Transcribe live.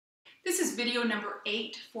This is video number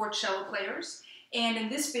 8 for cello players, and in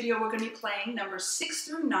this video we're going to be playing numbers 6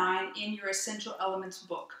 through 9 in your Essential Elements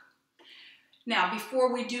book. Now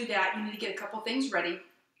before we do that, you need to get a couple things ready.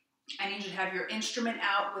 I need you to have your instrument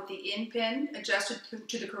out with the in pin adjusted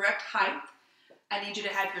to the correct height. I need you to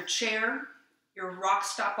have your chair, your rock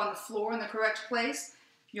stop on the floor in the correct place,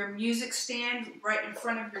 your music stand right in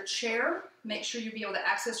front of your chair. Make sure you'll be able to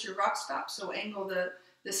access your rock stop, so angle the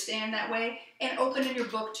stand that way, and open in your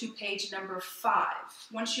book to page number 5.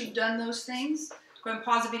 Once you've done those things, go ahead and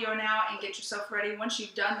pause the video now and get yourself ready. Once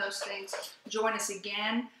you've done those things, join us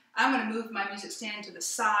again. I'm going to move my music stand to the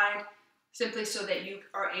side, simply so that you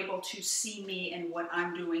are able to see me and what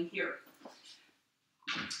I'm doing here.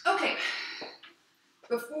 Okay,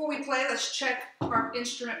 before we play, let's check our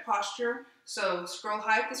instrument posture. So scroll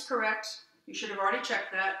height is correct. You should have already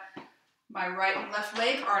checked that. My right and left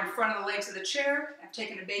leg are in front of the legs of the chair. I've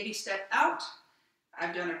taken a baby step out.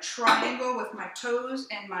 I've done a triangle with my toes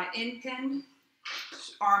and my in pin.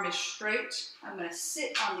 Arm is straight. I'm going to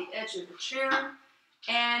sit on the edge of the chair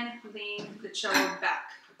and lean the cello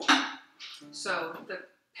back. So the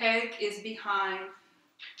peg is behind.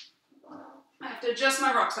 I have to adjust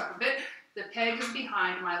my rock stop a bit. The peg is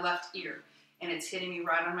behind my left ear and it's hitting me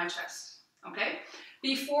right on my chest. Okay?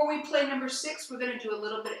 Before we play number 6, we're going to do a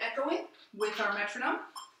little bit of echoing with our metronome.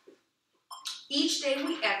 Each day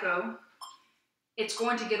we echo, it's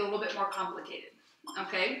going to get a little bit more complicated.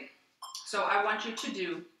 Okay? So I want you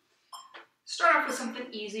to start off with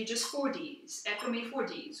something easy, just 4 Ds. Echo me 4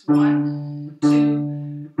 Ds. 1,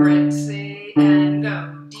 2, red, C, and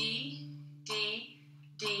go. D, D,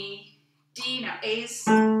 D, D. Now A's.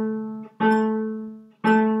 And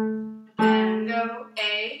go.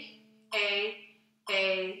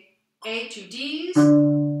 A, 2 Ds,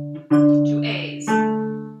 2 A's.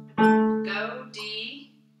 Go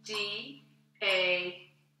D, D, A,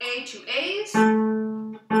 2 A's,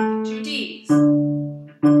 2 D's. Go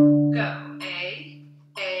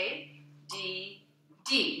A, D,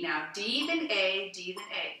 D. Now D then A, D then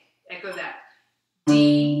A. Echo that.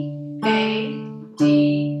 D, A,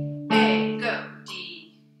 D, A. Go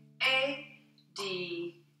D, A,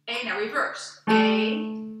 D, A. Now reverse. A,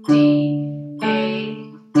 D, A,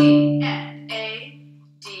 D. And A,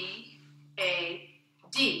 D, A,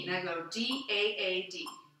 D. Now go D, A, D.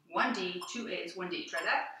 1 D, 2 A's, 1 D. Try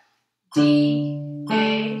that. D, A,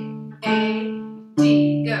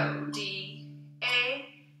 D. Go D,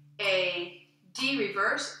 A, D.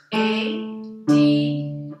 Reverse. A,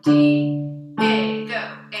 D, D, A.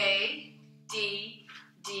 Go A, D,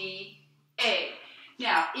 D, A.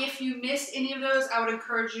 Now, if you missed any of those, I would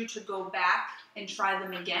encourage you to go back and try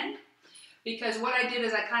them again. Because what I did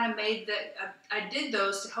is I kind of made I did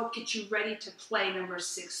those to help get you ready to play numbers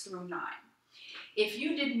 6 through 9. If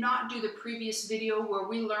you did not do the previous video where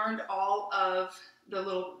we learned all of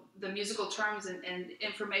the musical terms and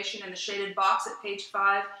information in the shaded box at page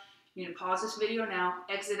 5, you need to pause this video now,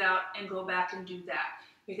 exit out, and go back and do that.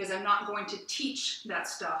 Because I'm not going to teach that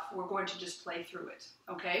stuff. We're going to just play through it,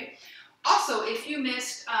 okay? Also, if you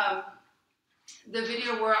missed the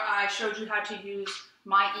video where I showed you how to use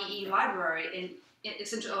my EE library in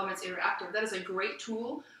Essential Elements Interactive, that is a great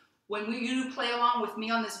tool. When you play along with me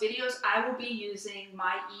on these videos, I will be using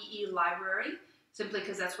my EE library, simply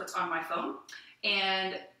because that's what's on my phone,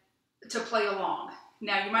 and to play along.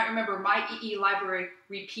 Now, you might remember my EE library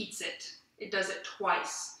repeats it. It does it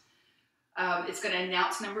twice. It's going to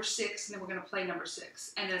announce number 6, and then we're going to play number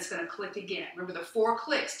 6, and then it's going to click again. Remember, the 4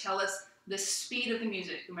 clicks tell us the speed of the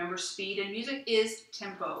music. Remember, speed in music is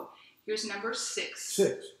tempo. Here's number 6.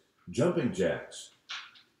 6. Jumping jacks.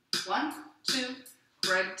 1, 2,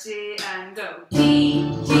 ready, and go. D,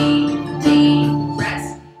 D, D,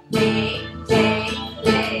 rest. A,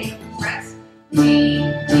 rest. D,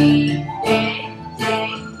 D, A,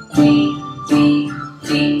 D, D, D.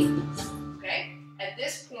 Okay? At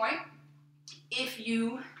this point, if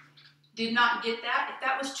you did not get that, if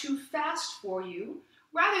that was too fast for you,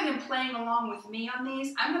 rather than playing along with me on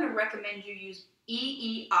these, I'm going to recommend you use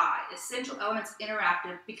EEI, Essential Elements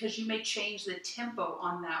Interactive, because you may change the tempo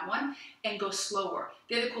on that one and go slower.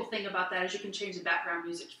 The other cool thing about that is you can change the background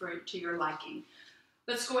music to your liking.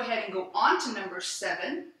 Let's go ahead and go on to number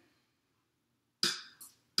 7.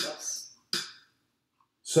 Whoops.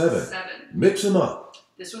 7. Mix them up.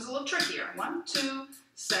 This one's a little trickier. 1, 2,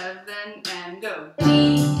 7, and go.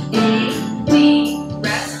 D, A, D,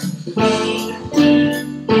 rest. D,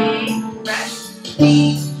 D, A, rest.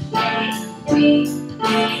 D, D.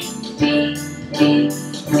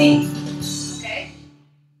 Okay?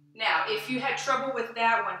 Now, if you had trouble with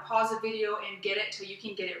that one, pause the video and get it till you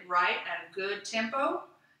can get it right at a good tempo.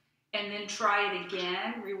 and then try it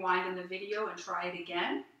again, rewind in the video and try it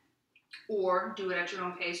again, or do it at your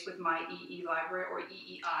own pace with my EE library or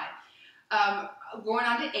EEI. Going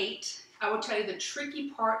on to 8, I will tell you the tricky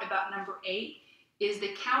part about number 8 is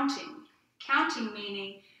the counting. Counting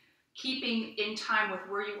meaning keeping in time with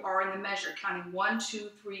where you are in the measure, counting 1, 2,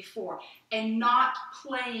 3, 4, and not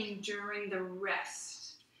playing during the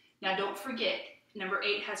rest. Now don't forget, number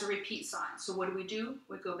 8 has a repeat sign. So what do?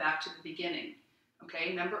 We go back to the beginning.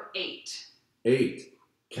 Okay, number 8. 8.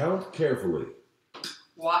 Count carefully.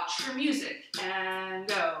 Watch your music and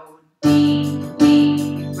go. D,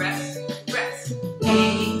 D, rest, rest.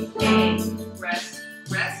 A, rest,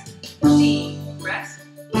 rest. D, rest.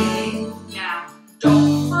 A. Now,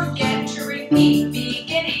 don't forget to repeat.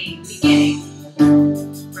 Beginning, beginning.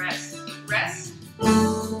 Rest, rest.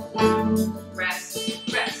 Rest,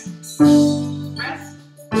 rest. Rest,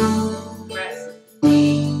 rest. D,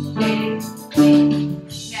 A.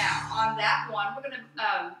 Now, on that one, we're going to...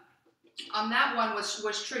 on that one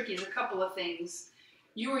was tricky. There's a couple of things.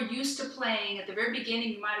 You were used to playing, at the very beginning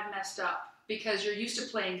you might have messed up because you're used to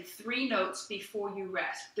playing 3 notes before you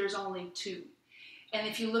rest. There's only 2. And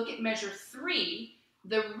if you look at measure 3,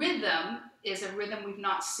 the rhythm is a rhythm we've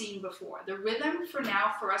not seen before. The rhythm for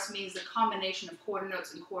now for us means the combination of quarter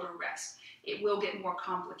notes and quarter rest. It will get more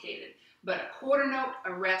complicated. But a quarter note,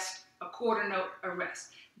 a rest, a quarter note, a rest.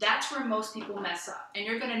 That's where most people mess up. And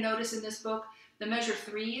you're going to notice in this book, the measure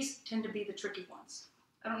 3s tend to be the tricky ones.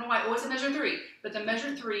 I don't know why, always a measure 3, but the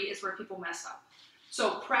measure 3 is where people mess up.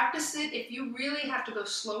 So practice it. If you really have to go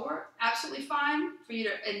slower, absolutely fine for you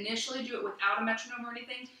to initially do it without a metronome or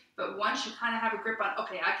anything, but once you kind of have a grip on,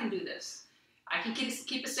 okay, I can do this. I can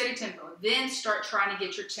keep a steady tempo. Then start trying to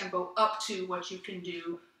get your tempo up to what you can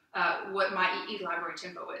do, what my EE library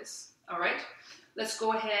tempo is. All right? Let's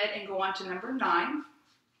go ahead and go on to number 9.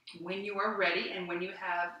 When you are ready and when you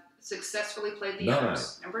have successfully played the 9.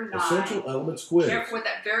 others. Number 9. Essential elements quiz. Careful with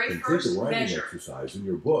that very Complete first the writing measure. exercise in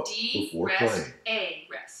your book D, before rest, playing. A,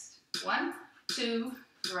 rest. 1, 2,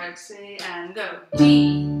 rest, and go.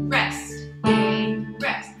 D, rest, A,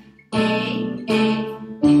 rest. A,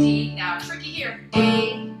 D. Now tricky here.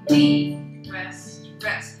 A, D, rest,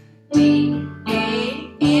 rest. D, A,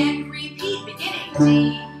 and repeat. Beginning.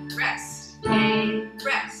 D, rest, A,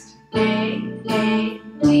 rest. A,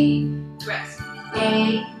 D, rest.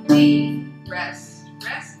 A, D, rest,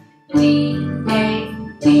 rest, D,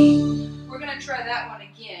 A, D. We're going to try that one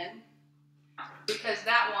again because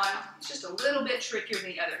that one is just a little bit trickier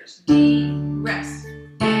than the others. D, rest,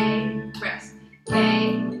 A, rest,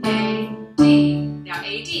 A, D. Now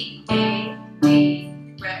A, D,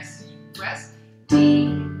 rest, rest, D,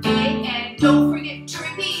 A, and don't forget to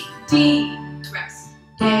repeat. D, rest,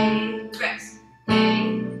 A, rest, A,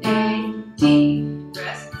 D,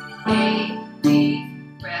 rest, A, D,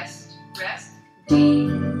 rest, rest, D,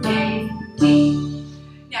 A, D.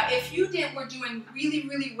 Now, if you were doing really,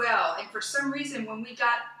 really well, and for some reason when we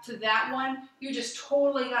got to that one, you just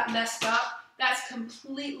totally got messed up, that's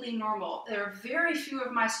completely normal. There are very few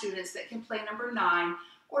of my students that can play number 9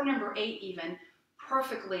 or number 8 even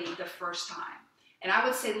perfectly the first time. And I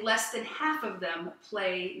would say less than half of them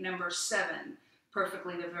play number 7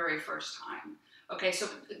 perfectly the very first time. Okay, so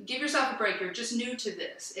give yourself a break. You're just new to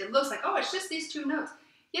this. It looks like, oh, it's just these 2 notes.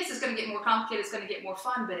 Yes, it's going to get more complicated. It's going to get more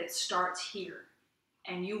fun, but it starts here.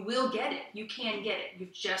 And you will get it. You can get it.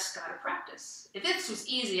 You've just got to practice. If this was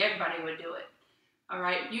easy, everybody would do it. All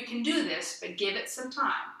right, you can do this, but give it some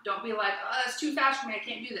time. Don't be like, oh, that's too fast for me. I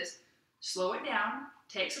can't do this. Slow it down.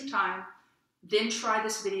 Take some time. Then try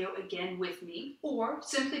this video again with me, or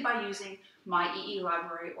simply by using my EE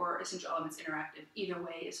library or Essential Elements Interactive. Either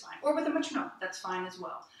way is fine. Or with a metronome, that's fine as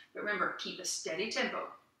well. But remember, keep a steady tempo.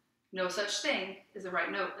 No such thing as the right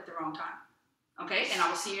note at the wrong time. Okay, and I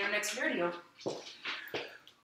will see you in our next video.